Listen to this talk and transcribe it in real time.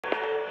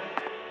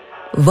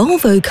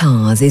Volvo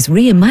Cars is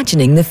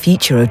reimagining the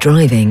future of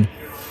driving.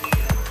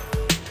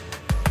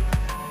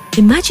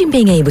 Imagine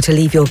being able to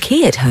leave your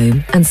key at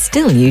home and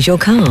still use your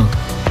car.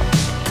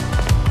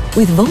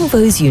 With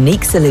Volvo's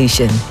unique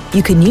solution,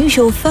 you can use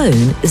your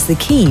phone as the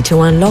key to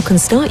unlock and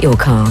start your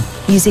car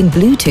using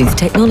Bluetooth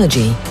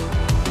technology.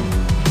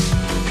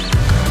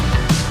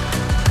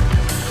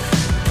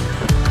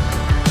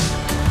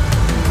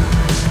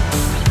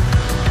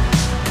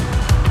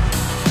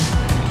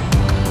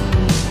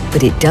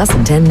 But it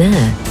doesn't end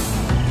there.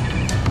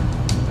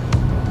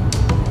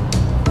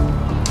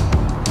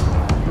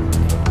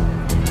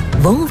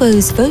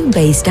 Volvo's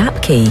phone-based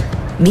app key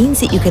means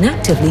that you can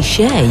actively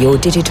share your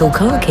digital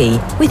car key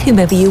with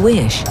whomever you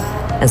wish,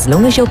 as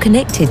long as you're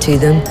connected to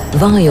them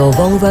via your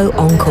Volvo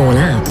On-Call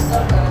app.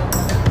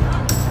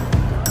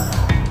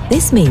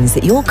 This means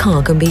that your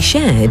car can be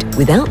shared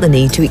without the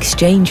need to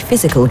exchange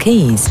physical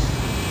keys.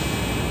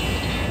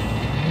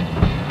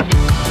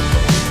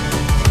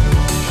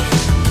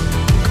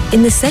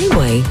 In the same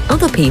way,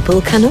 other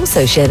people can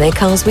also share their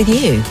cars with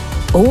you,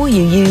 or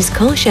you use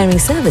car-sharing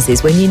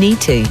services when you need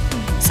to,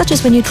 such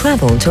as when you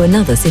travel to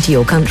another city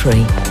or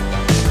country.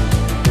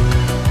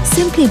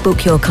 Simply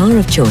book your car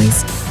of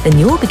choice, and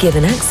you'll be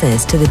given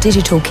access to the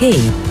digital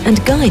key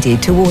and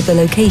guided toward the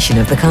location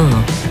of the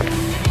car.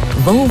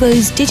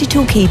 Volvo's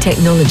digital key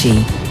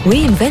technology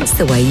reinvents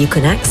the way you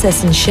can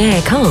access and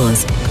share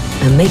cars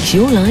and makes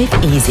your life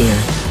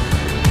easier.